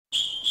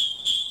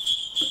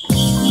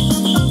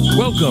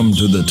Welcome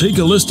to the Take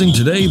a Listing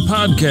Today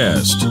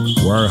podcast,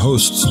 where our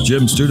hosts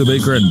Jim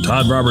Studebaker and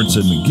Todd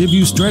Robertson give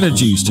you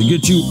strategies to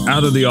get you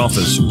out of the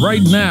office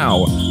right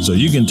now so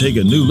you can take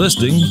a new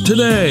listing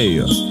today.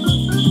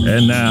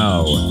 And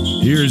now,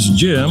 here's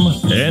Jim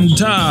and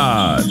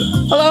Todd.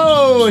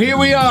 Hello, here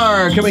we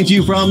are, coming to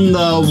you from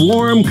the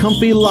warm,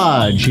 comfy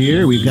lodge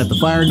here. We've got the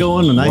fire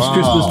going, a nice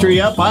Christmas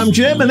tree up. I'm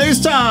Jim, and there's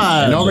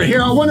Todd. And over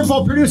here, our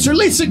wonderful producer,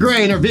 Lisa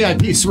Gray, in her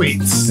VIP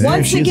suites.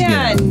 Once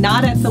again,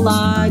 not at the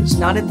lodge,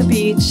 not at the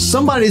beach.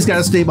 Somebody's got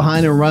to stay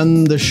behind and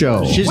run the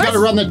show. She's got to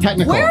run the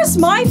technical. Where's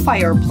my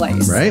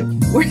fireplace? Right?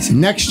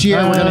 Next year,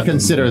 we're going to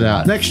consider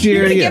that. Next year,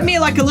 You're going to give me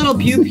like a little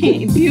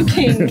butane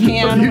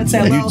can. What's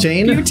that?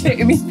 Butane?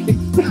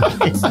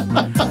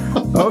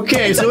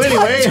 Okay, so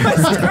anyway.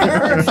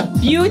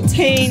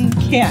 Butane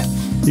can.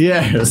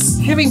 Yes.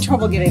 Having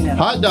trouble getting that.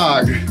 Hot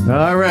dog.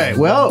 All right,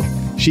 well,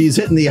 she's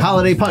hitting the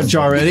holiday punch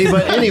already.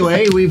 But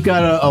anyway, we've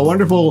got a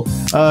wonderful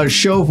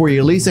show for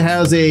you. Lisa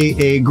has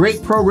a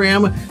great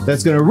program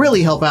that's going to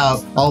really help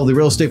out all of the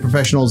real estate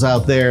professionals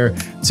out there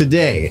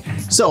today.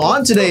 So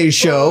on today's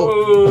show,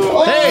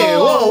 hey,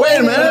 whoa, wait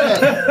a minute.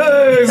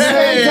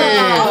 Hey.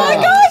 Oh my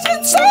gosh,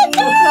 it's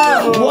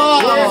Santa!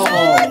 Wow.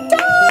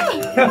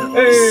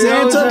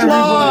 Santa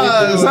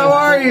Claus, how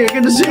are you?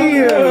 Good to see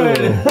you.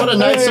 What a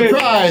nice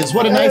surprise.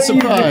 What a nice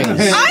surprise.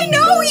 I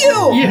know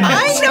you.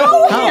 Yes. I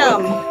know him.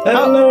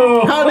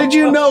 Hello. How did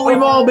you know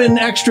we've all been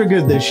extra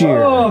good this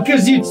year? Oh,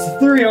 because you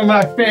three are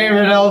my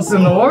favorite elves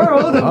in the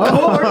world, of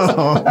course.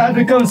 I had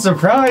to come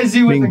surprise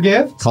you with a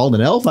gift. Called an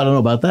elf? I don't know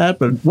about that,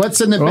 but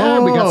What's in the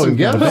bag? We got some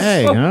gifts.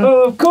 Bag, huh?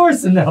 Oh, of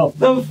course an elf,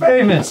 the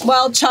famous.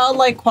 Well,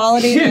 childlike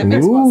quality.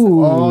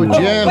 Ooh. Oh,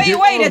 Jim.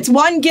 Wait, it's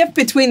one gift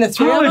between the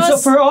three of us?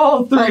 It's for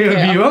all three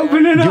of you.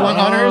 Open it up. Do you want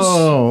honors?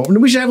 Oh,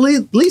 we should have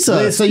Lisa.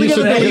 Lisa, you should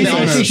do the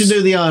honors. She should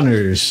do the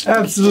honors.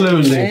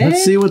 Absolutely.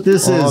 Let's see what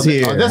this is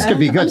here. Oh, this could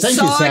be good. Thank you,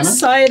 so Santa.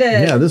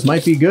 excited. Yeah, this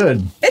might be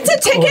good. It's a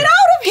ticket out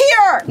of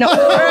here. No.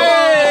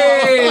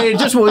 Hey,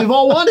 just what we've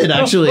all wanted,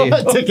 actually.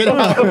 Take it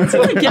out. It's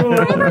a gift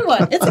for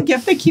everyone. It's a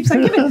gift that keeps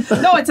on giving.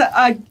 No, it's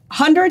a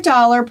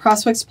 $100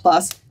 Prospects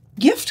Plus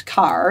gift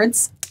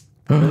cards.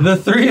 The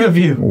three of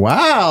you.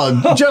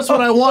 Wow, just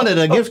what I wanted,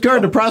 a gift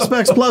card to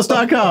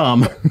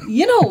ProspectsPLUS.com.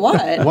 You know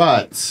what?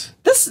 What?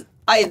 This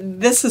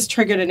has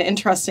triggered an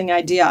interesting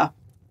idea.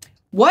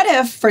 What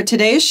if for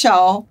today's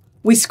show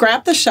we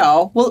scrap the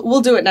show?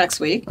 We'll do it next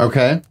week.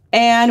 Okay.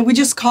 And we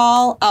just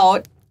call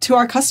out to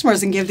our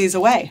customers and give these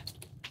away.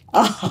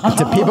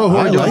 To people who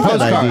are doing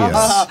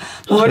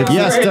postcards.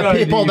 Yes, to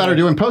people that are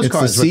doing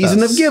postcards. It's the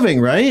season of giving,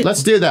 right?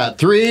 Let's do that.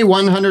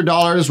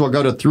 $100 will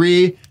go to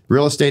 3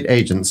 real estate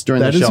agents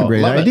during the show. That is a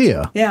great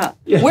idea. Yeah.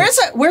 Where's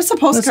the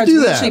postcards do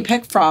we that. usually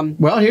pick from?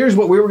 Well, here's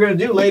what we were going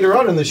to do later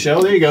on in the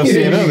show. There you go,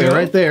 Santa. They're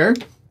right there.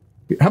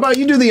 How about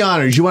you do the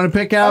honors? You want to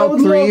pick out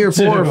 3 or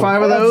 4 or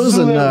 5 of those?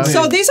 And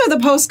So these are the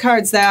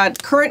postcards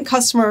that current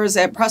customers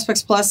at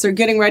Prospects Plus, they're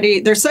getting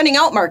ready. Th're sending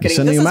out marketing.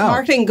 Sending This is them out.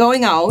 marketing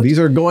going out. these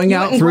are going You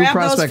out went and through grabbed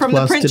those Prospects from the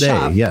Plus print today.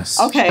 shop. Yes.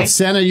 Okay.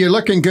 Santa, you're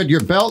looking good. Your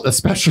belt,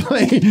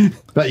 especially.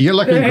 But you're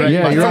looking great.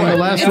 Yeah, by you're the on way. the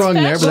last It's rung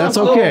there, but that's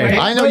okay.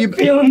 I know you.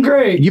 Feeling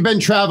great. You've been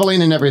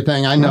traveling and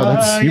everything. I know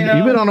that's. You've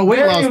been on a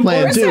weight loss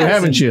plan too,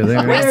 haven't you?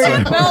 There.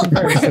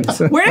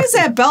 Where is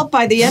that belt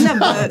by the end of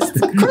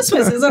the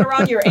Christmas? Is it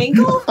around your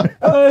ankle?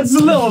 It's a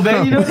little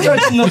bit. You know,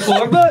 touching the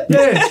floor, but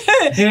yeah.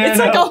 It's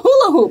like a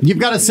hula hoop. You've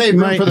got to save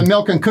room for the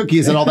milk and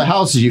cookies at all the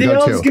houses you The go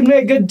elves to. can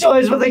make good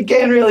toys, but they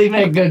can't really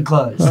make good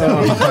clothes. So,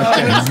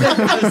 I stick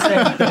with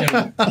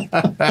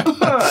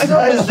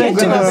the same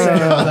thing.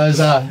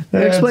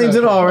 That explains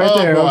it all right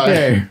there.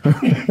 boy.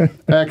 Okay.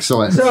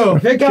 Excellent. So,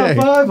 pick out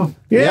 5.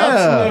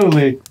 Yeah.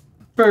 Absolutely.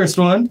 First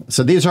one.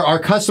 So these are our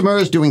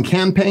customers doing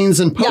campaigns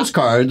and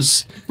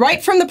postcards.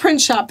 Right from the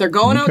print shop. They're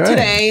going out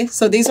today.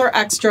 So these are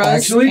extras.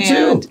 Actually,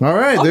 2. All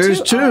right, Oh,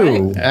 there's 2. 2. All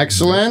right.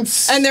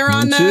 Excellent. And they're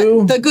on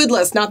Two. the good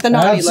list, not the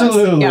naughty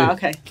Absolutely. list. Yeah,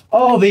 okay.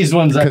 All these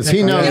ones I 'Cause pick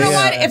he are knows- You know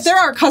Yeah. what? If they're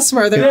our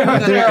customer, they're Yeah, on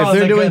the they're If on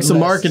they're the doing good some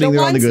list. marketing,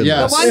 they're on the good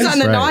Yes. The list. ones on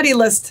the Right. naughty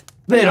list,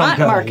 They don't not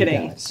come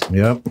marketing.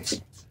 Yep.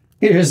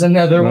 Here's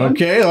another one.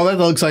 Okay, oh, that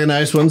looks like a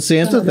nice one,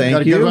 Santa. Thank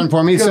Got a you. good one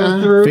for me, Go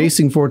Santa? through.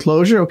 Facing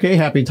foreclosure. Okay,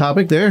 happy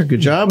topic there. Good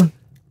job.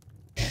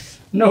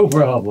 No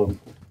problem.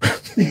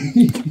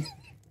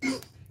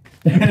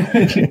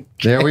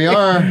 There we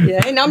are.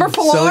 Yeah, number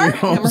 4. Sell your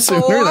home Number sooner.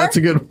 4. That's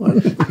a good one.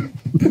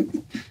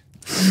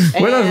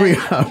 What else we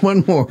got?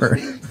 One more.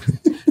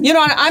 You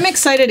know, I'm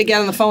excited to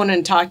get on the phone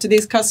and talk to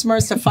these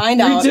customers to find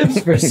out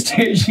Tips for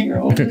staging your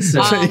own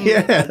business.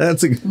 Yeah,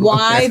 that's a good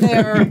why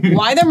they're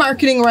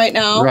marketing right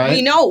now. Right.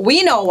 We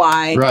know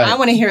why. Right. I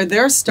want to hear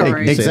their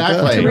story.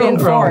 Exactly. To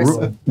reinforce.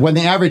 When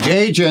the average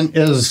agent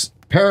is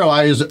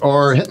paralyzed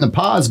or hitting the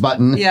pause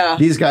button, Yeah.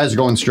 these guys are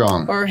going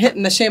strong. Or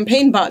hitting the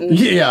champagne button.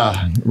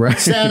 Yeah. Right.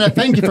 Santa,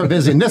 thank you for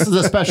visiting. This is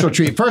a special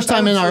treat. First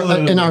time in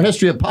our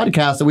history of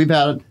podcasts that we've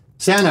had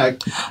Santa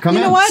come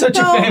You in. know what? Such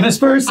though? a famous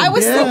person. I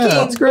was Yeah, thinking,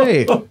 that's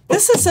great.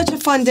 this is such a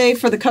fun day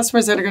for the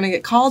customers that are going to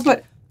get called,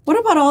 but what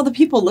about all the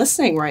people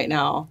listening right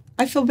now?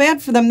 I feel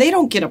bad for them. They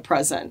don't get a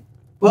present.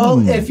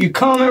 Well, if you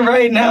comment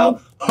right now,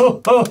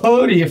 ho, ho,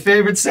 ho, to your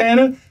favorite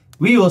Santa,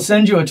 we will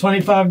send you a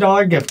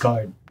 $25 gift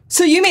card.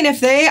 So you mean if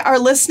they are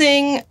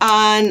listening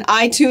on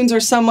iTunes or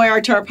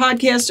somewhere to our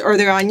podcast, or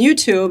they're on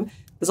YouTube,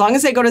 as long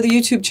as they go to the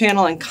YouTube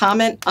channel and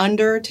comment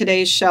under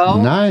today's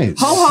show, Nice.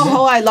 ho, ho,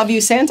 ho, I love you,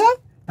 Santa,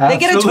 they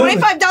get a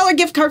Absolutely. $25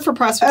 gift card for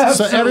Prospects.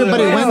 So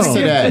everybody wins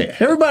today.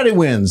 Everybody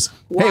wins.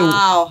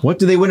 Wow. Hey, what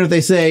do they win if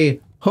they say,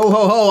 ho,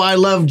 ho, ho, I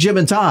love Jim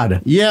and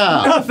Todd?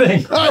 Yeah.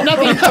 Nothing. What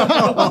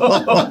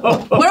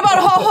about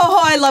ho, ho, ho,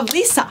 I love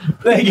Lisa?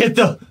 They get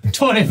the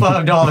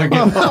 $25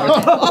 gift card.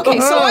 Okay,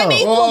 so I'm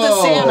equal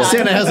to Santa.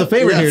 Santa has a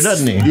favorite here,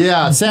 doesn't he?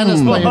 Yeah,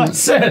 Santa's playing. I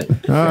said.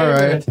 All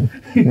right.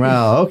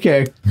 Wow,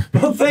 okay.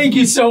 Well, thank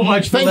you so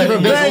much for Thank you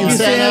for letting me. visiting,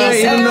 Thank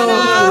you, Santa.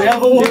 Santa. Even We have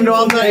a though I'm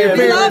wonderful not your day.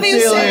 favorite, love you,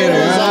 see you later.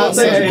 Santa.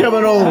 Thanks for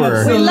coming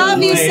over. We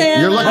love you, Absolutely.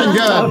 Santa. You're looking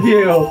Love good.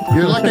 you.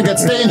 You're looking good.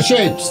 Stay in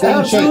shape. Stay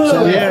in shape.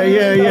 Absolutely.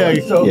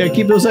 Santa. Yeah,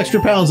 keep those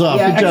extra pounds off.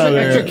 Yeah, Good job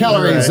there. extra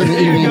calories in the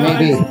evening,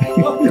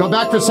 maybe. Go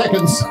back for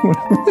seconds.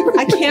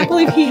 I can't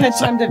believe he had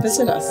time to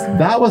visit us.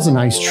 That was a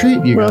nice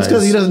treat, you Well, it's guys.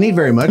 because he doesn't eat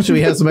very much, so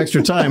he has some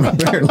extra time,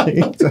 apparently,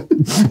 to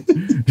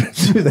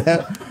do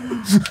that.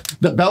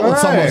 The belt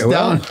was All right,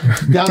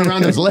 almost down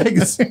around his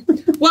legs.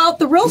 Well,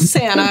 the real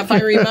Santa, if I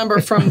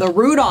remember from the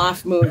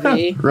Rudolph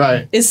movie,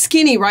 Right. is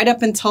skinny right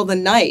up until the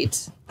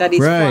night that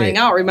he's Right. flying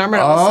out. Remember,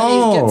 all of a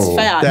sudden he gets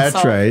fat.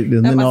 That's right.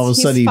 And then all of a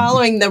sudden he's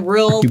following the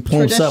real He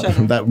pumps up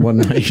tradition. that one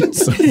night.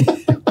 So,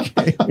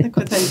 Like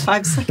within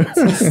 5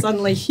 seconds, he's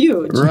suddenly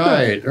huge.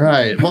 Right.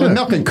 Well, the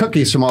milk and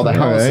cookies from all the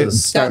house Right.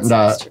 is starting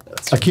That's to true,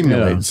 that's true.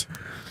 accumulate.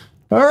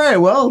 all right,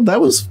 well, that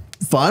was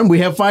fun. We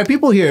have 5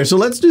 people here, so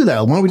let's do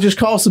that. Why don't we just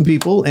call some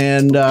people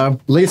and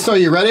Lisa,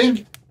 you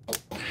ready?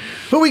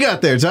 who we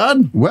got there,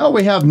 Todd? Well,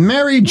 we have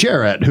Mary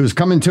Jarrett, who's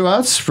coming to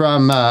us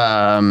from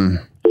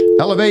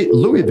Elevate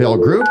Louisville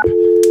Group.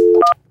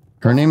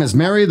 Her name is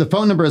Mary. The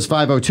phone number is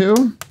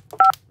 502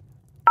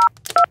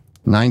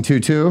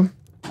 922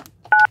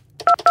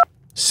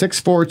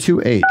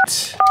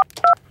 6428.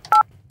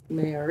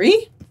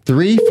 Mary,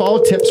 3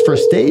 fall tips for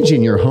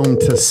staging your home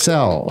to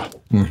sell.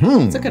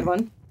 that's a good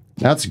one.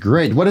 That's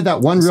great. What did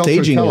that one realtor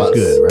Staging tell is us?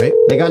 good, right?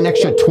 They got an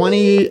extra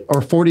 20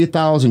 or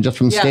 40,000 just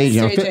from Yeah,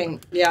 staging. staging.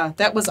 Yeah,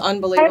 that was Hi,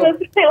 unbelievable.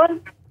 this is Caitlin.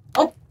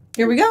 Oh,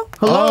 here we go.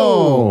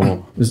 Hello.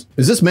 Oh, Is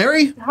this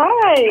Mary?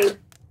 Hi.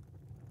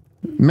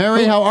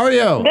 Mary, how are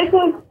you?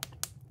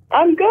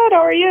 I'm good.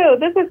 How are you?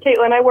 This is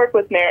Caitlin. I work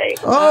with Mary.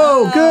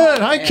 Oh,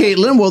 good. Hi,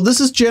 Caitlin. Well, this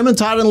is Jim and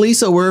Todd and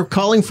Lisa. We're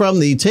calling from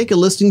the Take a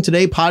Listing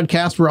Today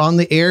podcast. We're on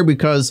the air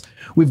because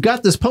we've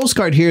got this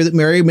postcard here that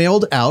Mary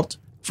mailed out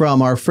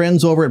from our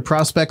friends over at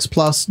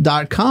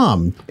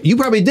ProspectsPLUS.com. You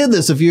probably did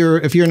this if you're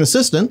an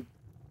assistant.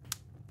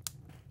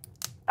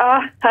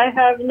 I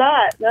have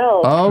not.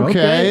 No.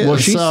 Okay. Well,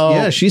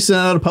 so she sent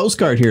out a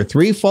postcard here.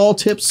 3 fall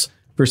tips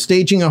for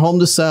staging a home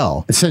to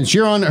sell. since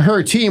you're on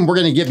her team, we're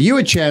going to give you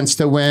a chance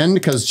to win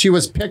because she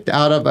was picked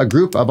out of a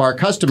group of our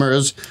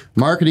customers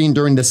marketing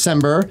during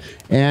December.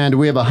 And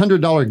we have a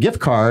 $100 gift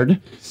card.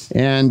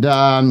 And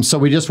so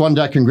we just wanted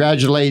to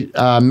congratulate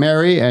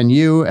Mary and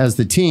you as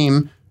the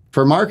team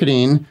for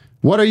marketing.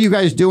 What are you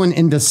guys doing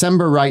in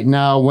December right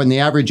now when the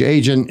average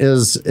agent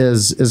is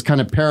kind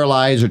of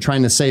paralyzed or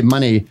trying to save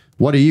money?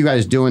 What are you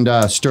guys doing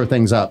to stir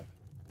things up?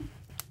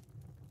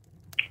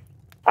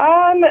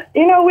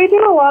 We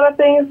do a lot of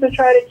things to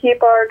try to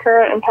keep our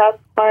current and past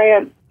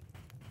clients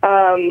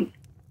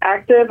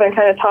active and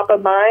kind of top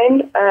of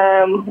mind.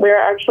 We're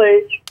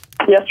actually,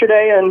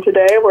 yesterday and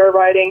today, we're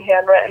writing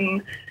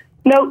handwritten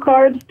note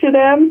cards to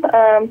them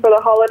for the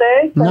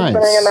holiday. So Nice.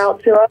 I'm sending them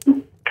out to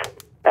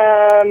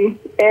them.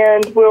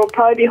 And we'll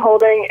probably be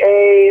holding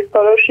a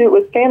photo shoot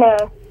with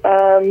Santa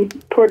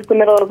towards the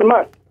middle of the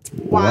month.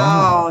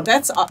 Wow,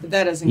 that is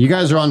incredible. You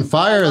guys are on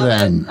fire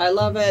then. I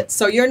love it.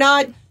 So you're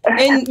not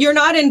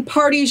in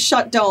party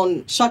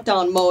shutdown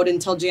mode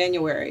until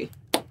January.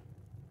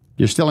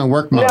 You're still in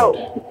work mode.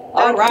 No,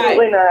 All right.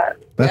 absolutely not.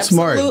 That's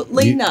smart.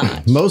 Absolutely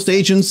not. Most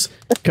agents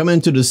come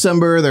into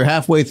December, they're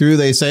halfway through,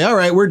 they say, all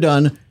right, we're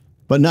done.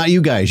 But not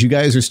you guys. You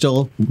guys are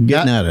still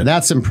getting at it.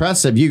 That's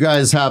impressive. You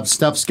guys have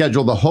stuff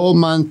scheduled the whole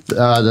month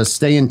to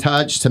stay in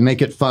touch, to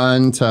make it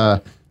fun,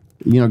 to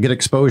get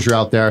exposure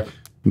out there.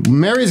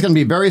 Mary's going to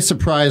be very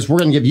surprised. We're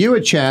going to give you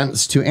a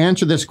chance to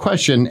answer this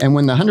question and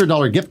win the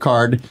 $100 gift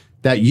card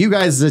that you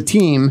guys as a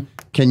team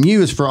can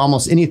use for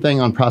almost anything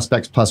on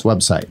Prospects Plus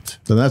website.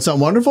 Doesn't that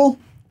sound wonderful?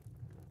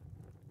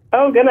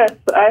 Oh, goodness.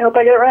 I hope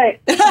I get it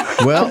right.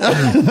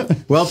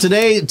 Well,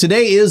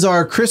 today is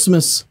our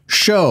Christmas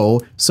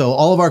show, so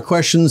all of our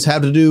questions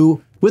have to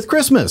do with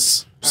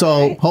Christmas.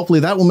 So hopefully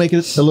that will make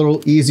it a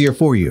little easier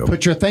for you.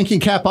 Put your thinking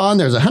cap on.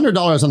 There's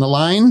 $100 on the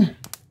line.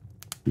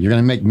 You're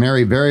going to make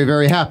Mary very,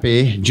 very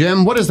happy.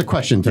 Jim, what is the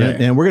question today?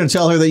 And we're going to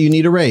tell her that you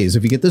need a raise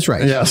if you get this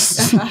right.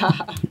 Yes.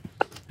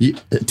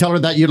 Tell her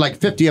that you'd like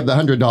 50 of the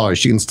 $100.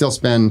 She can still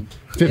spend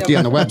 50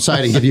 on the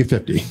website and give you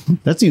 50.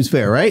 That seems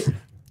fair, right?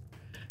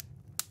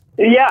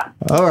 Yeah.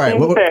 All right.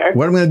 seems fair.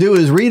 What I'm going to do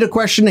is read a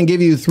question and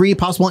give you 3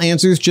 possible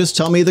answers. Just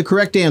tell me the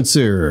correct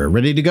answer.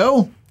 Ready to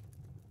go?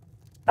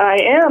 I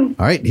am.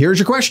 All right. Here's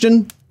your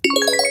question.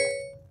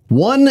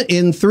 1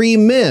 in 3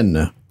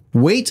 men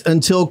wait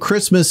until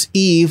Christmas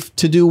Eve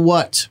to do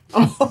what?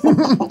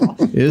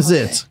 Is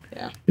it?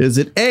 Yeah. Is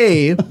it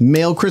A,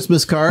 mail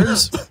Christmas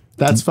cards?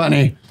 That's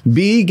funny.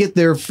 B, get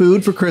their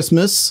food for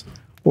Christmas?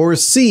 Or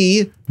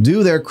C,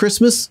 do their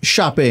Christmas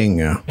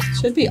shopping?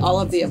 Should be all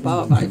of the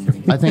above, I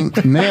think. I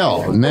think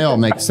mail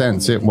makes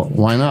sense.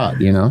 Why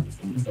not, you know?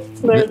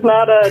 There's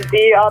not a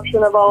D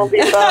option of all of the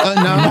above.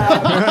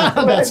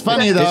 No. That's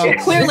funny, though.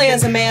 Clearly,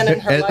 as a man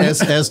in her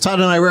life. As Todd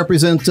and I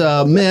represent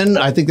men,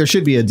 I think there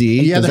should be a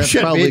D. Yeah, there that's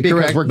should probably be because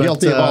correct, we're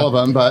guilty of all of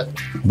them.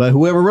 But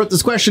whoever wrote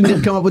this question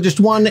did come up with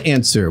just one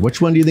answer. Which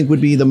one do you think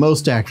would be the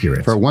most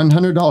accurate? For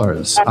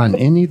 $100 on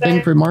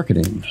anything for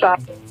marketing.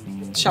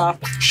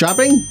 Shop.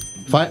 Shopping?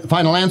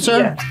 Final answer?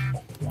 Yeah.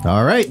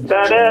 All right.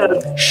 That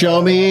is. Show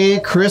me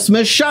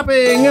Christmas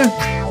shopping.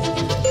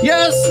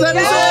 Yes, that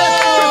is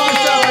it.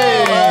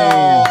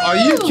 Are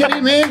you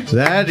kidding me?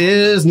 That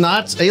is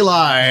not a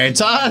lie.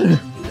 Todd,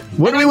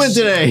 what do we win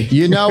today?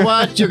 You know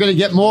what? You're going to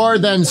get more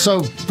than...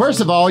 So, first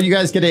of all, you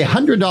guys get a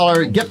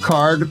 $100 gift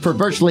card for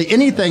virtually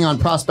anything on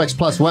Prospects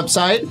Plus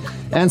website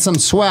and some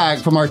swag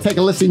from our Take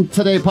a Listen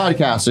Today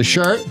podcast, a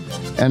shirt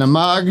and a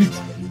mug.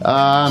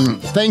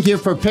 Thank you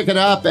for picking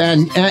up.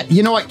 And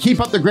you know what? Keep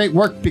up the great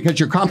work because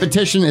your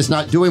competition is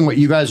not doing what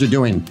you guys are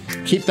doing.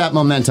 Keep that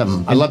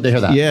momentum. I love to hear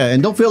that. Yeah,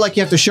 and don't feel like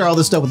you have to share all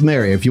this stuff with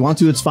Mary. If you want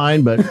to, it's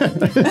fine, but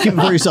keep it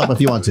for yourself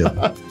if you want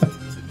to.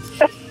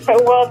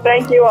 Well,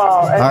 thank you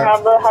all, and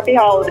have a happy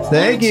holiday.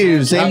 Thank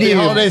you. Same Happy to you.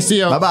 holidays to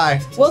you.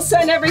 Bye-bye. We'll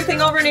send everything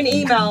over in an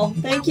email.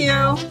 Thank you.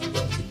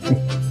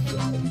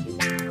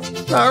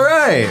 All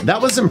right. That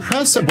was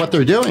impressive what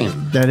they're doing.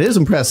 That is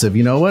impressive.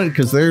 You know what?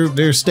 Because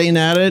they're staying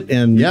at it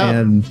and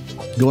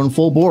going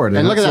full board.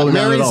 And look at that.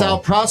 Mary's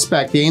out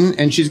prospecting,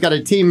 and she's got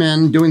a team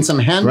in doing some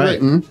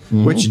handwritten,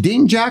 which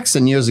Dean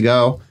Jackson years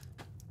ago,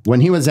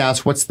 when he was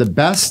asked what's the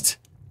best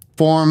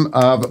form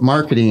of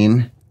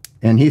marketing,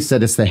 and he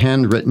said it's the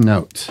handwritten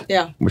note.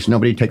 Yeah. Which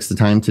nobody takes the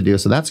time to do.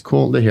 So that's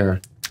cool to hear.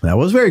 That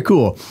was very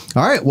cool.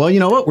 All right. Well, you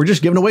know what? We're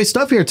just giving away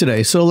stuff here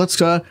today. So let's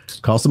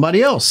call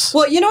somebody else.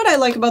 Well, you know what I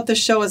like about this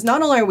show is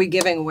not only are we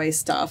giving away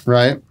stuff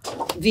Right.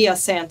 via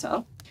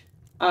Santa,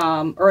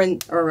 or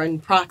in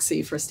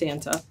proxy for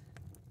Santa,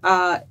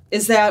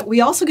 is that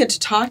we also get to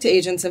talk to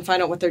agents and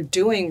find out what they're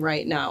doing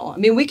right now. I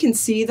mean, we can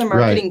see the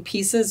marketing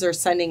pieces they're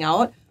sending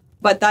out,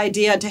 but the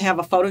idea to have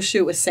a photo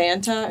shoot with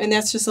Santa, and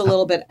that's just a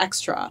little bit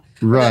extra.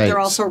 Right. That they're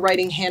also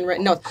writing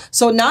handwritten notes.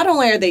 So not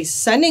only are they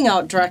sending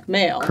out direct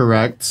mail,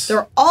 Correct.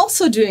 they're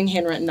also doing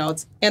handwritten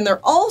notes, and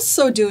they're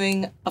also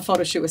doing a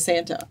photo shoot with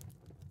Santa.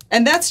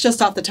 And that's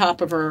just off the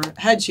top of her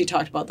head. She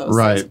talked about those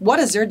things. What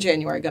is their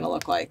January going to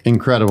look like?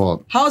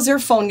 Incredible. How is their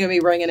phone going to be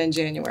ringing in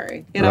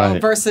January? You know,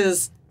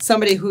 versus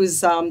somebody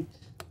who's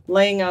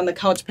laying on the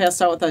couch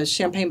passed out with a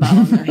champagne bottle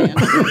in their hand.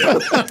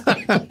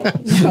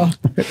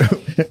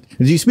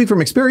 Did you speak from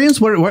experience?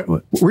 Where'd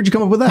you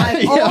come up with that?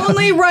 I've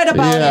only read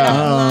about it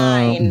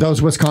online. Those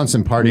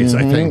Wisconsin parties,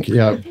 I think.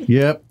 Yep.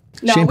 Yep.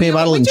 No, champagne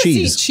bottle and just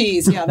cheese. Eat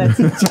cheese. Yeah, that's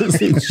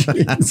Just eat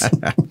cheese.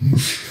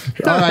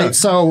 All right,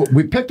 so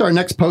we picked our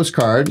next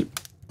postcard,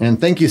 and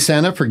thank you,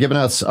 Santa, for giving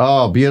us.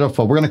 Oh,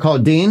 beautiful. We're going to call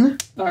Dean.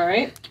 all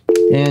right.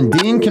 And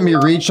Dean can be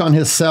reached on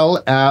his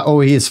cell.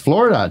 He's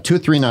Florida,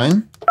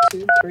 239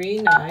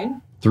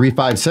 239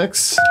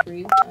 356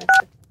 356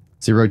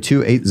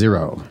 0280.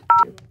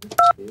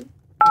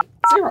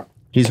 0280.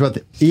 He's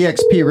with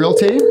eXp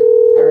Realty,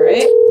 All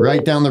right.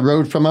 right down the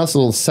road from us, a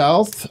little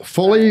south.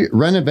 Fully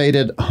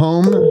renovated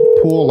home,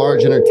 pool,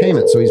 large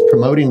entertainment. So he's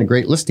promoting a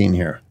great listing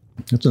here.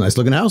 That's a nice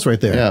looking house right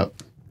there. Yeah.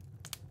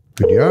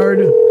 Good yard.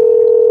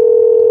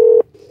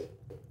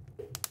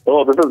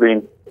 Hello, this is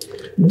Dean.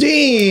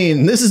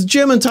 Dean, this is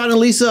Jim and Todd and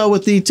Lisa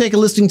with the Take a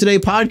Listing Today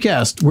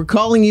podcast. We're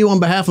calling you on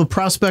behalf of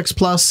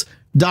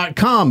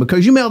ProspectsPLUS.com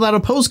because you mailed out a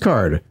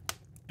postcard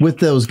with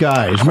those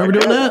guys. Remember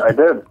doing that? I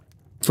did.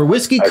 For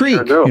Whiskey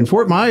Creek in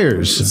Fort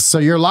Myers. So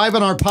you're live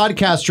on our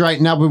podcast right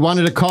now. We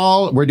wanted to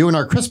call. We're doing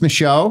our Christmas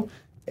show.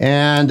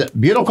 And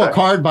beautiful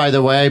card, by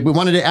the way. We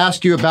wanted to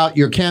ask you about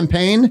your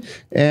campaign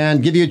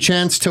and give you a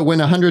chance to win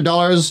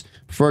 $100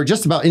 for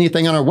just about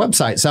anything on our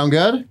website. Sound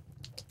good?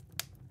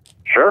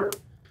 Sure.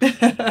 Let's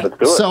do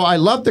it. So I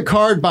love the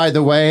card, by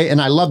the way,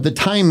 and I love the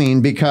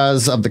timing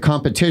because of the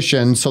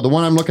competition. So the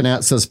one I'm looking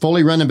at says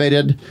fully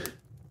renovated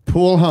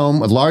pool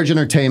home with large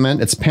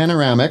entertainment. It's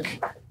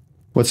panoramic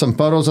with some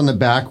photos on the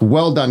back.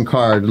 Well done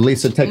card.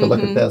 Lisa, take a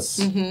look at this.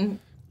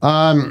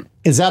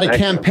 Is that a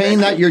campaign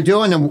that you're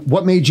doing? And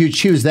what made you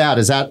choose that?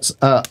 Is that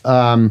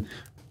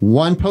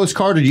one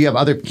postcard, or do you have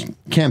other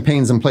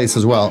campaigns in place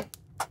as well?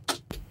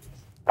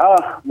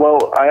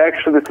 Well, this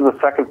is the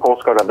second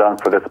postcard I've done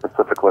for this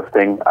specific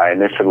listing. I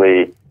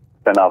initially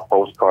sent out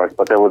postcards,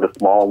 but there were the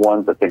small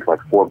ones, I think like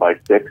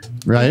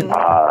 4x6. Right.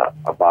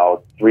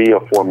 About 3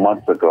 or 4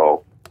 months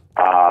ago.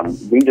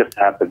 We just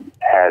had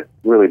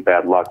really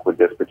bad luck with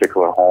this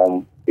particular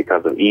home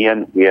because of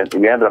Ian. We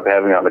ended up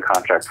having it on the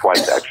contract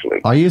twice,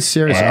 actually. Are you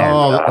serious?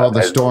 And,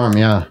 the storm,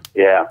 yeah.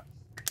 Yeah.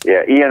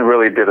 Ian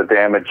really did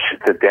damage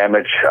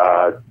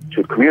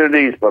to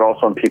communities, but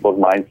also in people's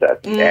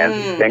mindsets.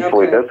 And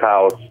thankfully, this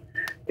house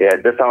Yeah,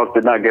 this house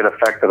did not get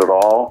affected at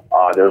all.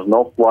 There was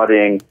no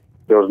flooding.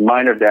 There was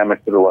minor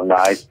damage to the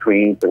lanai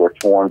screens that were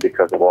torn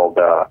because of all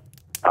the,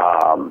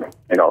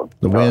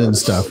 the wind and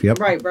stuff. Yep.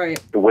 Right.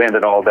 the wind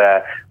and all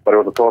that. But it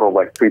was a total of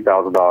like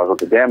 $3,000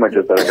 worth of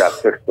damages that got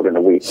fixed within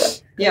a week.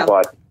 Yeah.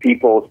 But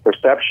people's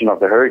perception of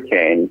the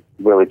hurricane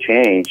really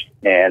changed,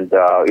 and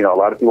a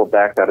lot of people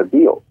backed out of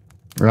deals.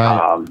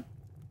 Right.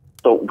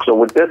 So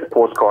with this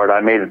postcard, I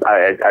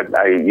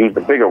used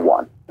the bigger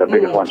one, the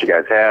biggest one you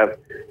guys have,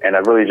 and I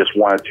really just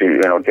wanted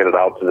to get it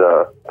out to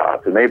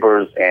the to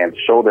neighbors and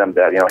show them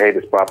that hey,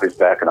 this property's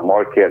back in the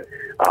market.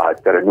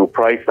 It's got a new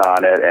price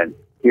on it, and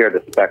here are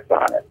the specs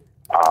on it.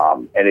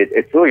 And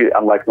it's really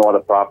unlike no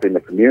other property in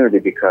the community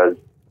because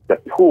the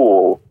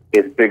pool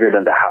is bigger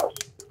than the house.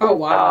 Oh,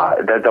 wow.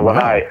 The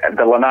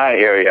lanai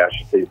area, I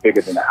should say, is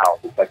bigger than the house.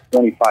 It's like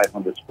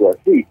 2,500 square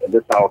feet. And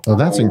this house Oh,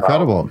 that's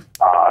incredible.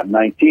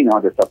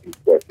 1,900 something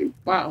square feet.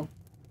 Wow.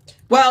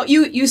 Well,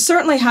 you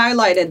certainly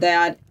highlighted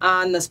that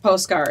on this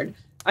postcard.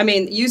 I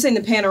mean, using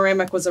the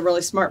panoramic was a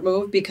really smart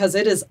move because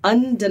it is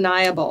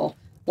undeniable.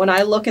 When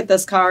I look at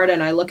this card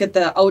and I look at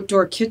the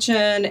outdoor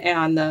kitchen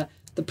and the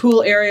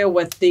pool area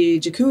with the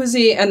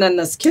jacuzzi and then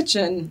this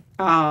kitchen,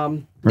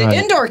 the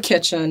indoor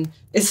kitchen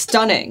is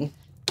stunning.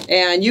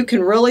 And you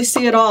can really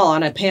see it all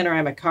on a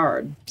panoramic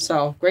card.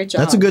 So, great job.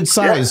 That's a good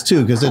size,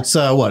 too, because it's,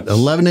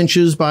 11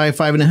 inches by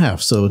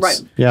 5.5. So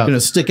it's going to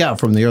stick out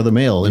from the other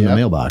mail in the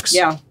mailbox.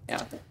 Yeah,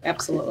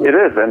 absolutely. It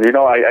is. And,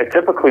 I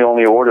typically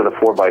only order the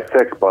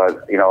 4x6,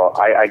 but,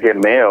 I get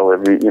mail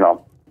every,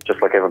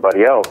 just like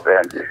everybody else.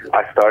 And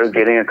I started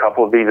getting a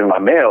couple of these in my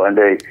mail, and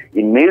they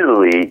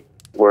immediately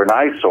were an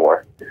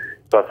eyesore.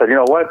 So I said, you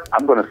know what?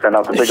 I'm going to send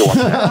out the bigger one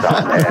next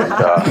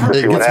time. And,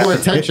 it gets more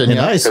attention.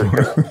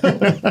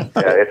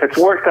 If it's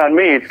worked on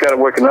me, it's got to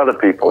work on other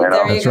people.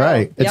 That's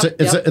right.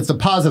 It's a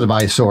positive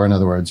eyesore, in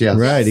other words. Yes.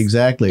 Right.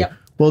 Exactly. Yep.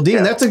 Well,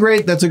 Dean, that's a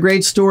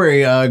great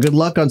story. Good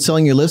luck on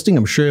selling your listing.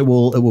 I'm sure it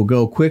will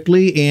go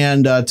quickly.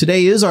 And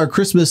today is our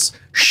Christmas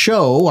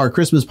show, our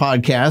Christmas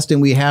podcast,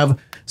 and we have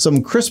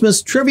some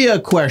Christmas trivia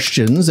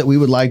questions that we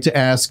would like to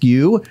ask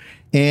you.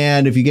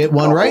 And if you get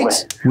one right,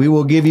 we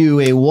will give you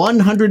a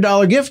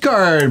 $100 gift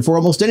card for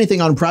almost anything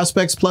on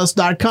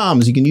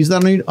ProspectsPLUS.com. So you can use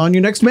that on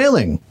your next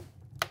mailing.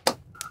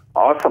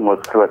 Awesome.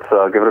 Let's give it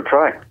a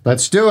try.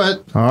 Let's do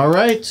it. All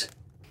right.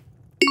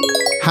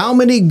 How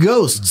many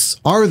ghosts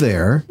are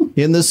there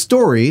in the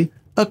story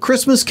A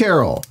Christmas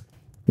Carol?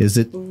 Is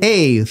it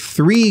A,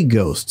 3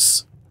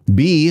 ghosts,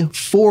 B,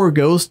 4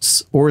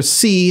 ghosts, or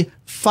C,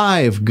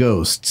 5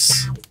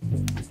 ghosts?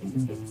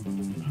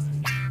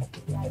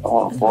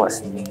 Oh, boy.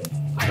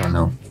 I don't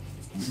know.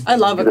 I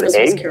love A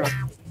Christmas Carol.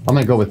 I'm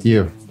going to go with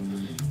you.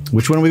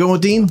 Which one are we going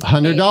with, Dean?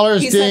 $100,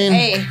 He Dean. said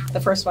A, the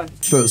first one.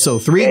 So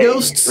 3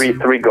 ghosts? Three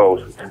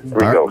ghosts. Three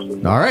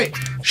ghosts. All right.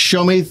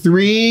 Show me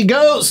 3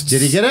 ghosts.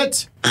 Did he get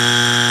it?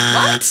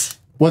 What?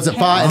 Was it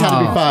 5? It had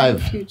to be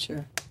 5.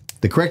 Future.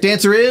 The correct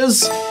answer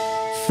is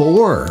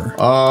 4.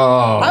 Oh.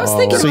 I was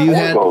thinking. So you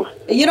had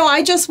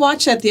I just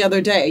watched that the other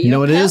day. You know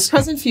what it past, is?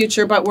 present,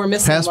 future, but we're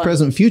missing past, one.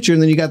 present, future,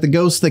 and then you got the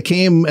ghost that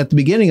came at the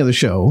beginning of the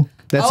show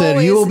that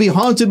said you will be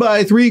haunted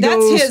by 3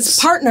 ghosts. That's his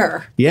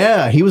partner.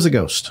 Yeah, he was a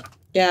ghost.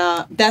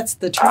 Yeah, that's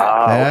the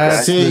trick.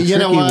 See, you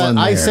know what?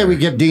 I say we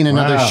give Dean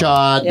another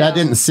shot. Yeah. That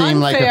didn't seem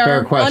like a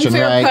fair question,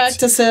 unfair right?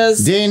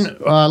 practices. Dean,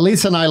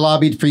 Lisa and I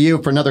lobbied for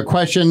you for another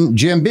question.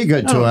 Jim, be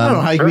good to him. I don't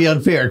know how you can be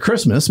unfair at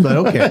Christmas, but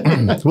okay.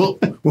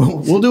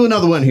 we'll do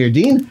another one here,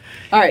 Dean.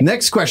 All right.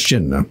 Next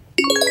question.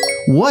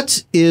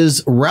 What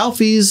is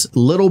Ralphie's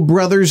little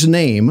brother's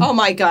name Oh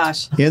my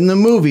gosh. in the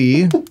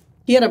movie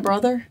He had a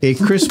brother? A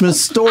Christmas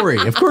Story?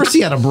 Of course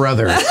he had a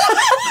brother.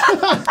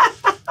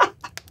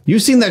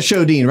 You've seen that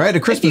show, Dean, right? A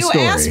Christmas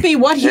Story. If you asked me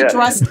what he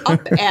dressed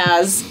up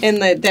as in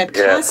that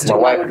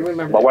costume, I would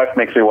remember. My wife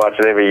makes me watch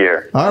it every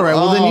year. All right,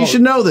 well, then you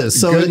should know this.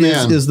 So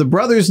is the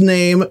brother's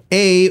name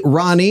A,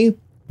 Ronnie,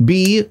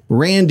 B,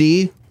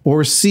 Randy,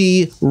 or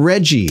C,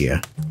 Reggie?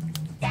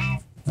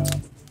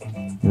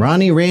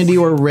 Ronnie, Randy,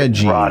 or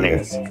Reggie? Ronnie.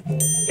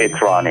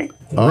 It's Ronnie.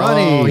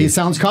 Ronnie. Oh, he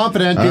sounds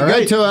confident. Be All good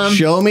right. to him.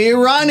 Show me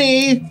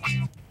Ronnie.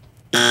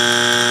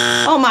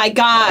 Oh my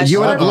gosh. You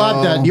would have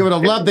loved that. You would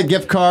have loved the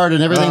gift card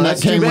and everything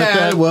that came with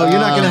it. Well, you're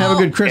not going to have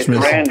a good Christmas.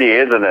 It's Randy,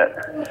 isn't it?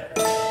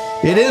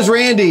 It is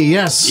Randy,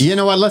 yes. You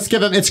know what? Let's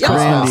give him. It's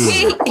Christmas.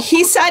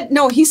 He said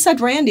no. He said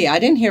Randy. I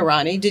didn't hear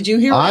Ronnie. Did you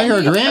hear? I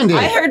Randy? heard Randy.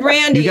 I heard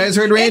Randy. You guys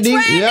heard Randy?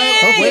 It's Randy.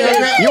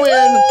 Yep. You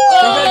win.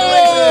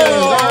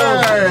 Congratulations. All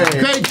right.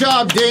 Great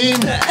job, Dean.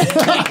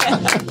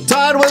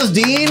 Todd was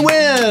Dean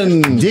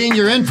win. Dean,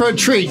 you're in for a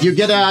treat. You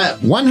get a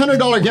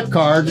 $100 gift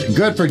card,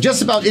 good for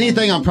just about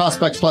anything on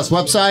Prospects Plus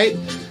website,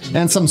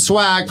 and some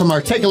swag from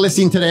our Take a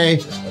Listing Today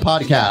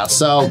podcast.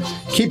 So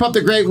keep up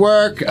the great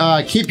work.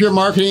 Keep your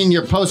marketing,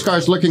 your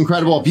postcards look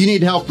incredible. If you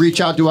need help, reach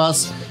out to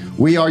us.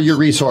 We are your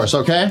resource,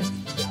 okay?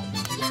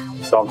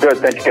 Sounds good.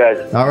 Thank you,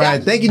 guys. All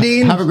right. Thank you,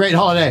 Dean. Have a great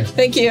holiday.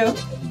 Thank you.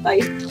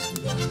 Bye.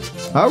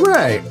 All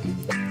right.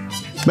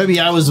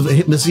 Maybe I was,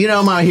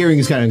 my hearing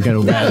is kind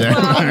of bad there.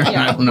 Well,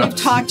 I don't know. We've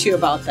talked to you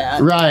about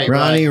that. Right.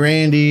 Ronnie,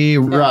 Randy.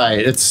 Right.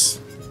 It's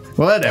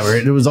Whatever.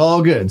 It was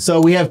all good.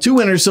 So we have 2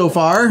 winners so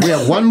far. We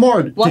have one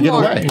more to give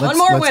away. One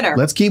more winner.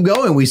 Let's keep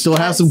going. We still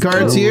have some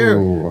cards here.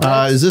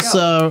 Is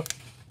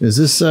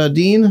this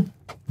Dean?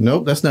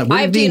 Nope, that's not.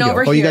 I have Dean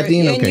over here. Oh, you got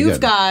Dean? And Okay, you've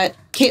got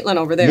Caitlin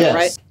over there, Yes.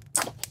 right?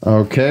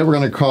 Okay, we're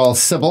going to call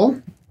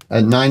Sybil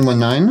at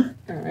 919.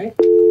 All right.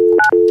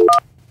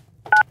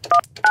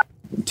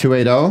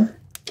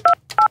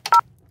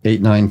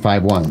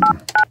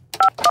 280-8951.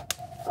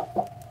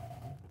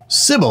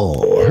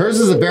 Sybil. Hers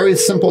is a very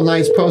simple,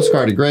 nice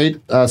postcard. A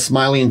great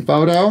smiling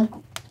photo.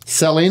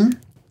 Selling.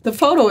 The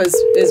photo is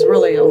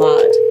really a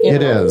lot.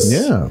 It is.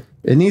 Yeah.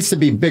 It needs to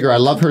be bigger. I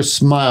love her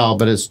smile,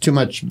 but it's too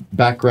much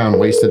background,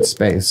 wasted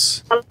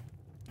space.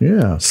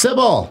 Yeah.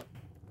 Sybil.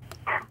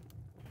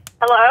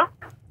 Hello?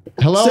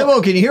 Hello.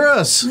 Sybil, can you hear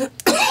us?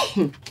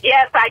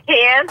 Yes, I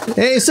can.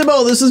 Hey,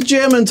 Sybil, this is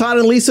Jim and Todd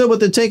and Lisa with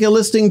the Take a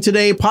Listing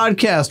Today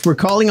podcast. We're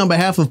calling on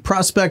behalf of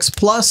Prospects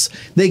Plus.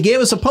 They gave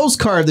us a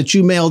postcard that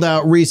you mailed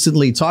out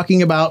recently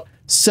talking about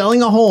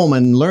selling a home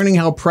and learning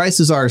how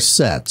prices are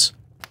set.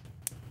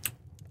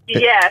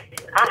 Yes.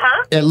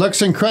 Uh-huh. It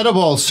looks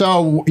incredible.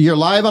 So you're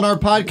live on our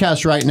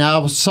podcast right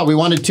now. So we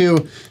wanted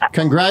to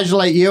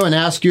congratulate you and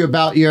ask you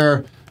about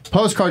your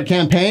postcard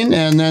campaign.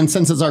 And then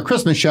since it's our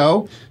Christmas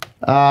show,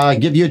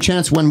 give you a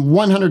chance to win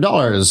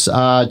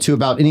 $100 to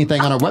about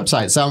anything on our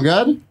website. Sound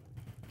good?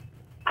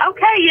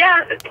 Okay,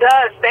 yeah, it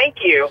does. Thank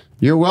you.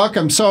 You're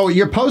welcome. So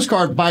your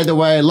postcard, by the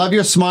way, love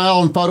your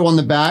smile and photo on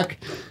the back.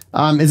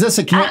 Is this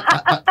a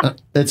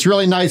it's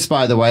really nice,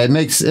 by the way. It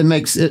makes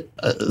it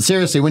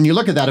seriously, when you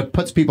look at that, it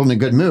puts people in a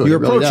good mood. You're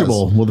it really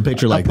approachable with a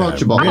picture like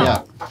approachable,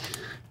 that.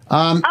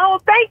 yeah. Oh,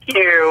 thank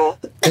you.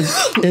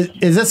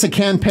 Is this a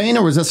campaign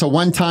or is this a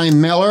one-time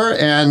mailer?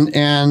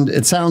 And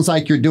it sounds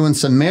like you're doing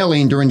some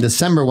mailing during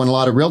December when a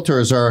lot of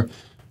realtors are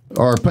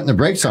putting the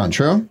brakes on.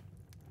 True?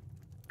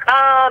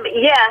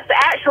 Yes,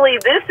 actually,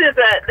 this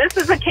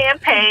is a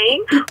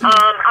campaign.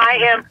 I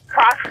am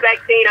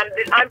prospecting.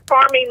 I'm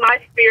farming my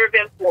sphere of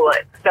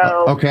influence.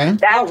 So okay,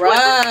 that's what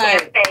this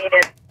campaign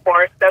is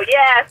for. So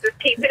yes, just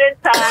keep it in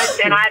touch.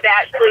 And I've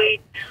actually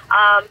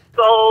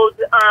sold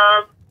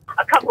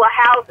a couple of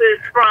houses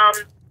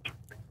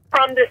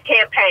from this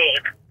campaign.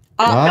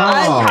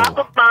 Oh. Top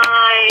of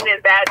mind,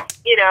 and that's,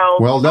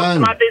 well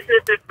done. Most of my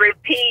business is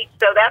repeat,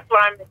 so that's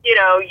what I'm,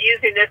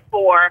 using this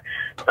for.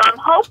 So I'm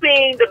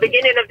hoping the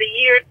beginning of the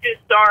year to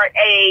start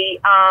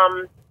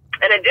an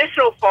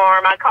additional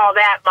farm. I call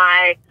that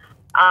my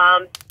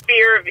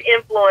sphere of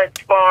influence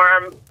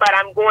farm, but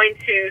I'm going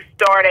to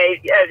start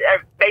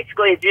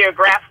basically a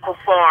geographical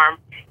farm,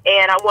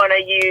 and I want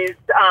to use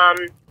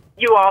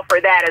you all for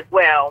that as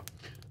well.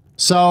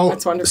 So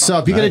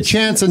if you get a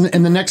chance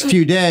in the next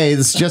few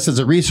days, just as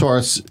a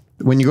resource,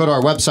 when you go to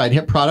our website,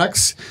 hit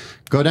products,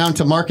 go down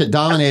to Market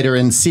Dominator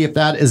and see if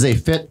that is a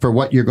fit for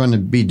what you're going to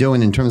be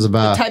doing in terms of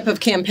a type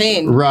of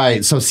campaign.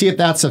 Right. So see if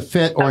that's a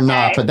fit or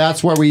not. But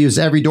that's where we use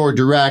Every Door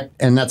Direct,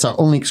 and that's our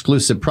only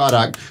exclusive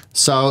product.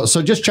 So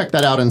just check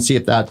that out and see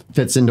if that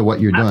fits into what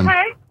you're doing.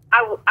 Okay.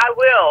 I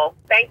will.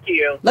 Thank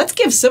you. Let's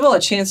give Sybil a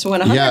chance to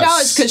win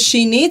 $100 because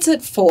she needs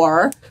it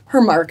for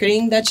her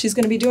marketing that she's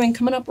going to be doing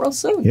coming up real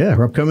soon. Yeah,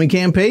 her upcoming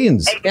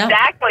campaigns.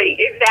 Exactly.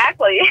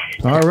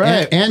 All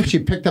right. And she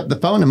picked up the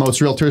phone, and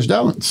most realtors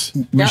don't.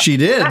 Yep. She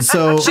did.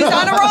 So she's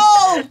on a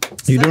roll.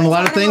 You're doing a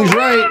lot of things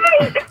right.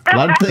 A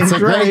lot of things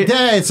right. Great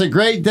day. It's a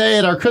great day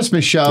at our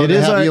Christmas show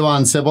to have you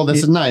on, Sybil.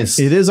 This is nice.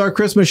 It is our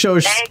Christmas show,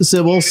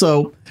 Sybil.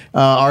 So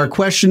our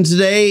question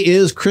today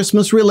is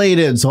Christmas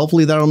related. So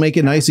hopefully that'll make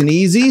it nice and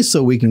easy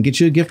so we can get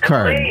you a gift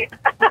card.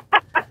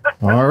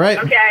 All right.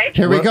 Okay.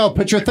 Here we go.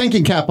 Put your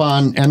thinking cap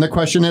on. And the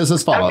question is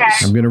as follows.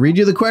 Okay. I'm going to read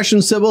you the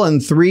question, Sybil,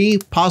 and 3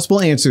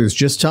 possible answers.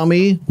 Just tell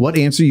me what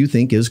answer you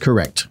think is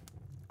correct.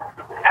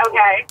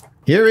 Okay.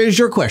 Here is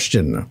your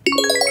question.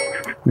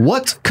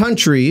 What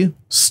country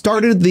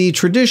started the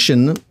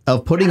tradition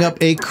of putting up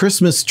a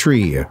Christmas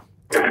tree?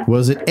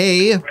 Was it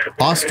A,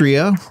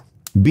 Austria,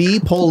 B,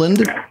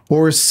 Poland,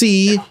 or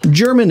C,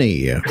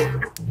 Germany?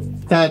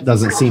 That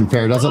doesn't seem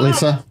fair, does it,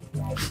 Lisa?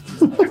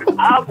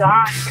 Oh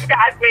gosh, you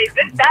guys made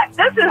this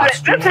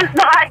is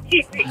not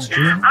easy.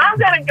 I'm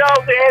gonna go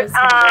with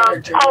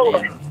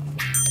Poland.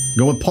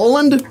 Go with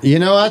Poland? You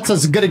know, that's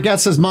as good a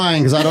guess as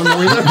mine because I don't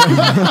know either.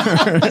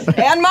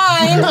 And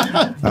mine.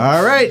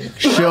 All right,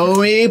 show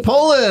me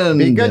Poland.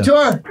 Be good to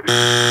her.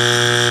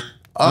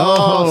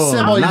 Oh,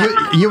 Sybil,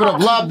 you would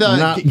have loved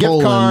the gift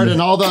Poland. Card and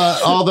all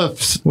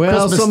the well,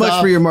 Christmas so much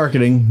stuff. for your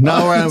marketing.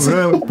 No,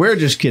 we're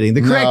just kidding.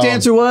 The correct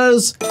answer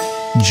was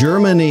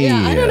Germany.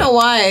 Yeah, I don't know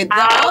why.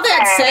 All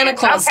that Santa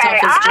Claus stuff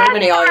is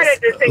Germany always.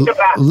 To think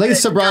about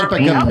Lisa brought up a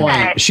good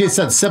point. She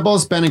said,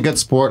 Sybil's been a good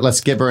sport.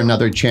 Let's give her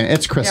another chance.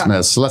 It's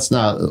Christmas. So let's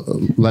not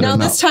let her know. Now,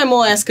 this time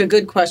we'll ask a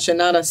good question,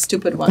 not a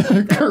stupid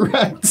one.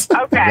 Correct.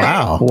 Okay.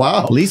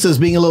 Wow. Lisa's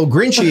being a little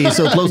grinchy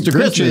so close to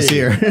Christmas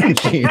here. Wow.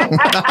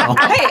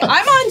 Hey,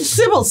 I'm on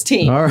Sybil's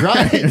team. All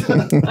right.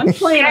 I'm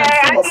playing on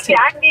Sybil's team.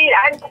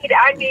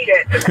 I need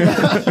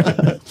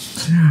it.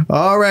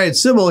 All right,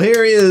 Sybil,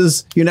 here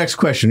is your next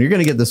question. You're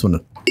going to get this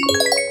one.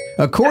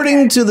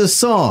 According to the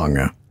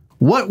song,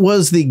 what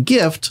was the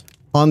gift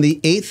on the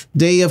 8th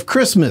day of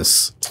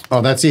Christmas?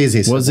 Oh, that's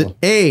easy. Was it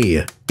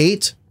A,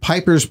 8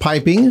 pipers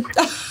piping,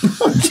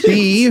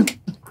 B,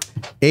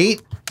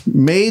 8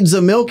 maids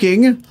a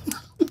milking,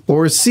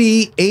 or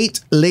C,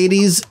 8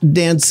 ladies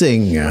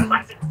dancing?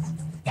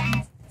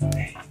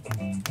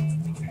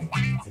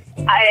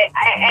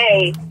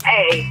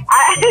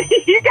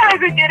 You guys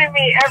are getting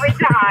me every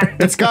time.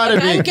 It's got to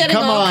be. I'm getting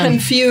Come all on.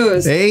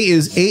 confused. A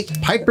is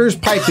 8 pipers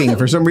piping.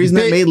 For some reason,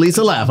 that made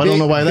Lisa laugh. I don't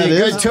know why that be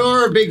is. Good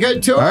tour. Be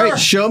good tour. All right,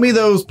 show me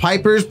those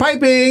pipers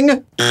piping.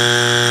 Yeah,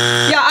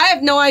 I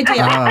have no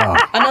idea.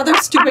 Another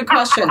stupid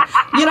question.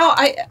 You know,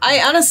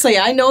 I honestly,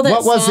 I know that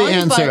What was the song,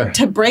 answer? but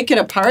to break it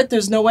apart,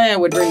 there's no way I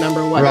would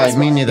remember what Right, it was.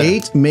 me neither.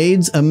 8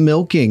 maids a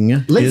milking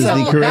is Lisa,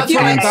 the correct that's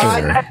what I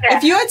thought. answer.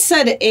 If you had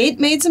said 8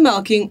 maids a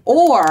milking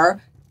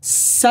or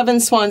 7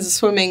 swans a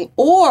swimming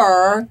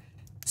or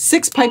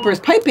 6 pipers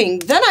piping,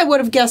 then I would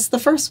have guessed the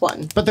first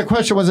one. But the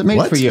question wasn't made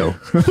What? for you.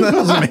 That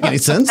doesn't make any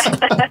sense.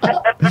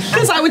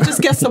 Because I would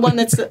just guess the one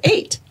that's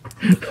 8.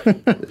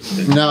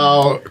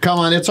 No, come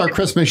on. It's our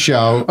Christmas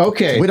show.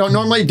 Okay. We don't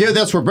normally do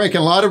this. We're breaking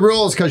a lot of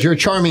rules because you're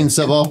charming,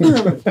 Sybil.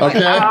 Okay?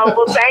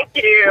 Well, thank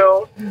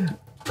you.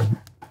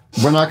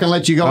 We're not going to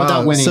let you go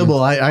without winning.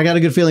 Sybil, I got a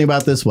good feeling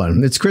about this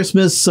one. It's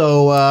Christmas,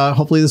 so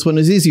hopefully this one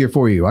is easier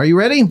for you. Are you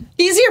ready?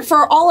 Easier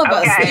for all of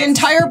us, Okay. the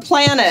entire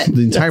planet.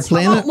 The entire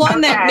planet? One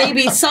that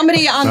maybe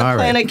somebody on the All right.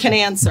 planet can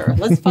answer.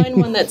 Let's find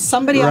one that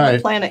somebody on Right. the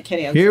planet can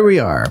answer. Here we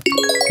are.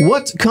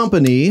 What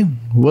company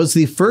was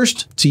the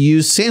first to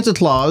use Santa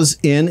Claus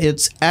in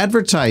its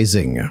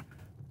advertising?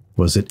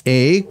 Was it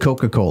A,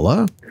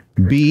 Coca-Cola,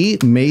 B,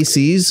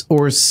 Macy's,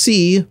 or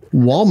C,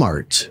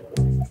 Walmart?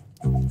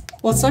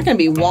 Well, it's not going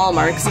to be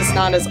Walmart because it's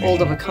not as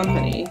old of a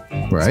company.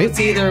 Right? It's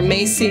either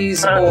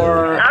Macy's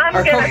or I'm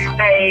or going to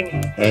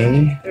say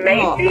A?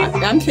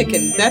 Macy's. I'm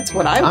thinking that's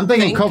what I'm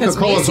thinking think, 'cause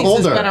Coca-Cola's Macy's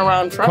older. Has been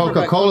around forever. but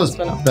Coca-Cola's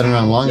Coca's been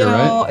around longer,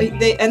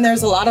 right? And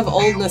there's a lot of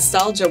old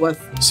nostalgia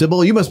with.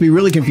 Sybil, you must be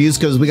really confused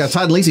because we got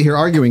Todd and Lisa here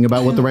arguing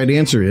about what the right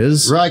answer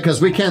is. Right,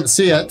 because we can't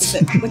see it.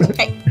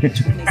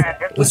 Which one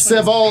is it?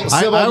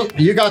 Sybil,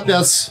 you got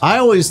this. I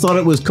always thought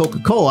it was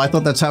Coca-Cola. I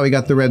thought that's how he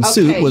got the red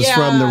suit, was yeah.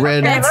 from the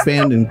red Okay, let's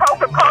band. do And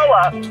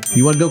Coca-Cola.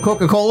 you want to go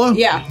Coca-Cola?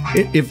 Yeah.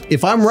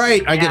 If I'm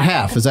right, I get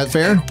half. Is that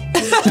fair?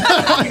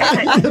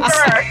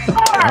 Sure.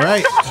 All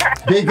right.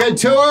 Be good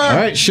tour. All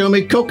right, show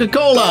me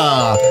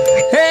Coca-Cola.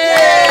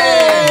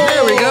 Hey!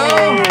 There we go.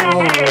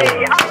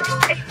 Hey, all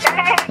right,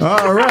 thanks.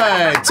 All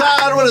right.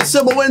 Todd, what does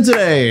Sybil win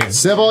today?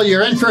 Sybil,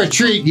 you're in for a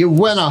treat. You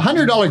win a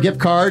 $100 gift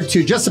card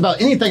to just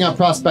about anything on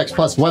Prospects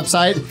Plus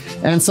website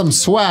and some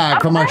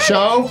swag from our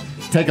show.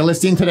 Take a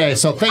listing today.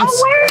 So thanks.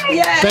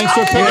 Yay! Thanks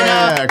for picking up.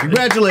 Yeah,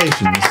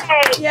 congratulations.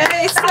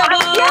 Yay, Sybil!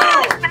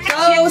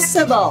 Go,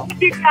 Sybil!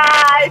 You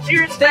guys,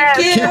 you're the best.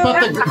 Thank you. Keep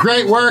up the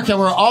great work, and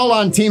we're all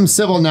on Team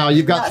Sybil now.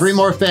 You've got 3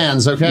 more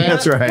fans, okay?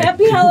 That's right.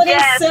 Happy holidays,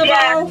 Yes, Sybil!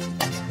 yes.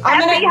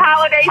 I'm Happy gonna.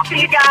 holidays to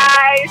you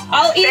guys.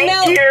 I'll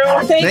email. Thank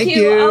you. Thank Thank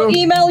you. you. I'll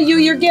email you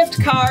your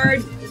gift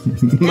card.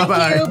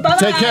 Bye-bye. Bye.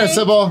 Take care,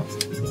 Sybil.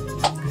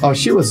 Oh,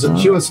 she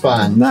was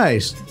fun.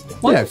 Nice.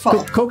 Wonderful.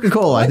 Yeah,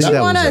 Coca-Cola. I Do think you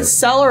that want to was it.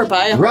 sell or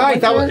buy a home Right,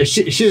 with that her? was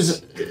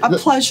she's a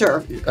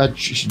pleasure.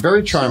 she's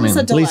very charming. It's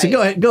a delight. Lisa,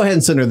 go ahead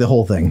and send her the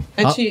whole thing.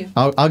 And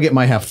I'll get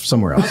my half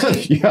somewhere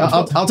else. Yeah.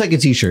 I'll take a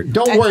T-shirt.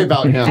 Don't worry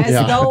about him. As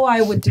Yeah. though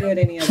I would do it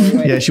any other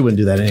way. Yeah, she wouldn't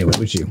do that anyway,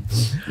 would she?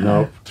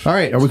 No. All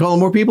right, are we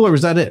calling more people or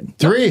was that it?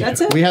 3.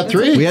 That's it. We had That's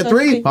 3. it. We had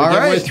 3. All Give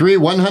away right. 3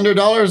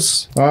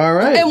 $100. All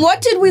right. And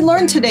what did we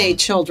learn today,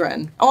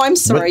 children? Oh, I'm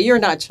sorry, What? you're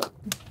not children.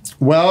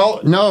 Well,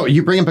 no,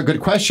 you bring up a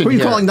good question. Who are you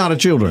here. calling not a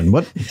children?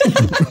 What?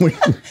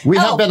 We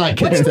have been like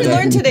What kids did we today.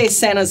 learn today,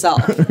 Santa's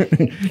elf?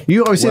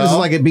 You always say this is Well-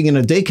 like it being in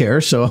a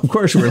daycare, so of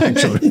course we're like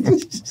children.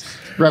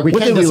 Right, we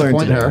What can't did we learn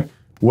disappoint today? her.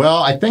 Well,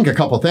 I think a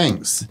couple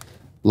things.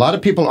 A lot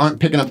of people aren't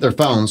picking up their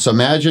phones. So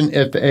imagine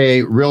if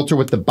a realtor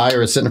with the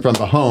buyer is sitting in front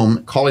of a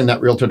home, calling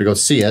that realtor to go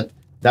see it.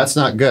 That's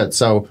not good.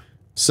 So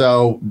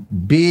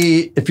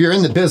if you're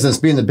in the business,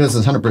 be in the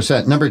business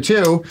 100%. Number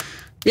 2,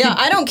 Yeah,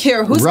 I don't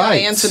care who's going Right.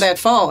 to answer that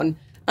phone.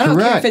 I don't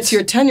care if Correct. it's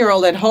your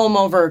 10-year-old at home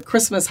over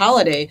Christmas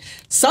holiday.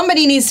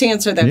 Somebody needs to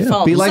answer that Yeah,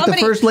 phone. be like the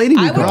Somebody- first lady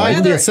we I would called.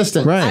 Right, the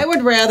assistant. Right. I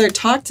would rather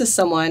talk to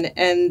someone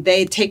and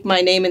they take my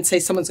name and say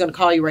someone's going to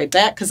call you right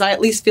back because I at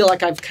least feel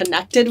like I've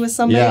connected with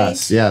somebody.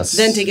 Yes.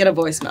 Than to get a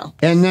voicemail.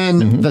 And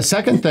then the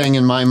second thing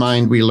in my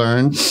mind we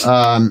learned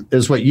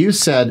is what you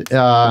said.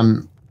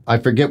 I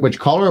forget which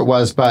caller it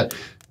was, but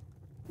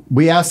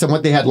we asked them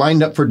what they had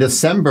lined up for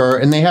December,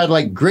 and they had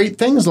like great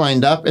things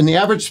lined up, and the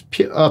average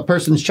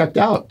person's checked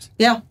out.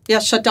 Yeah,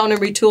 shut down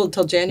and retooled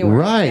till January.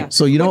 Right. Yeah.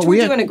 So you know Which what, we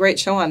we're had- doing a great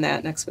show on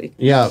that next week.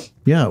 Yeah.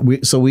 Yeah, we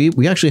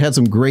actually had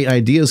some great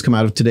ideas come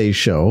out of today's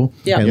show.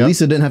 Yeah. And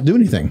Lisa didn't have to do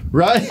anything.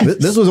 Right.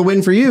 This was a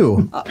win for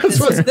you.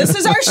 This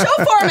is our show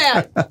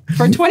format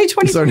for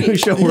 2023. It's our new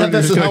show.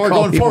 This is how we're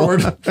going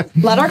forward.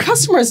 Let our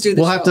customers do this.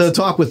 We'll have to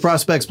talk with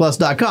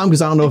ProspectsPLUS.com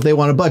because I don't know if they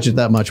want to budget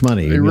that much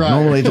money. Right.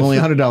 Normally it's only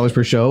 $100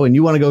 per show, and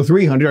you want to go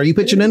 $300. Are you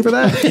pitching in for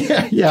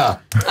that? Yeah.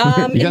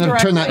 You're going to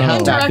turn that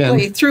hat back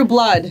indirectly in. through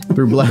blood.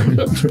 Through blood.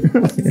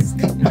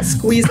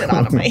 Squeeze it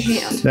out of my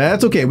hand.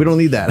 That's okay. We don't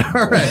need that.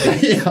 All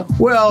right. Yeah.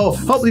 Well,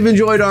 hope you've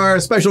enjoyed our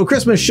special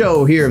Christmas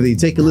show here of the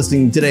Take a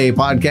Listing Today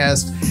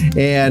podcast.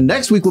 And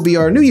next week will be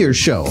our New Year's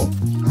show.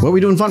 What are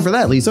we doing fun for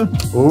that, Lisa?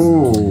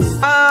 Ooh.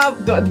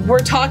 We're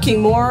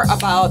talking more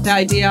about the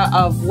idea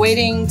of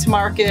waiting to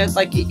market.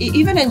 Like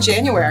even in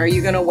January, are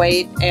you going to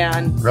wait?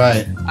 And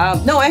Right.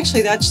 no,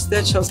 actually,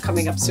 that show's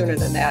coming up sooner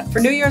than that. For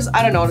New Year's,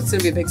 I don't know. It's going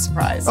to be a big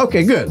surprise.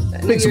 Okay, good.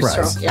 New Big Year's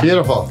surprise. show, yeah.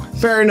 Beautiful.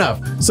 Fair enough.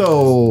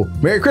 So,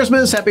 Merry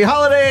Christmas, Happy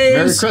Holidays.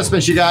 Merry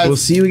Christmas, you guys. We'll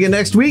see you again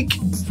next week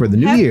for the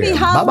new Happy year.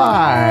 holiday.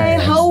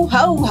 Bye-bye. Ho,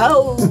 ho,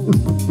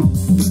 ho.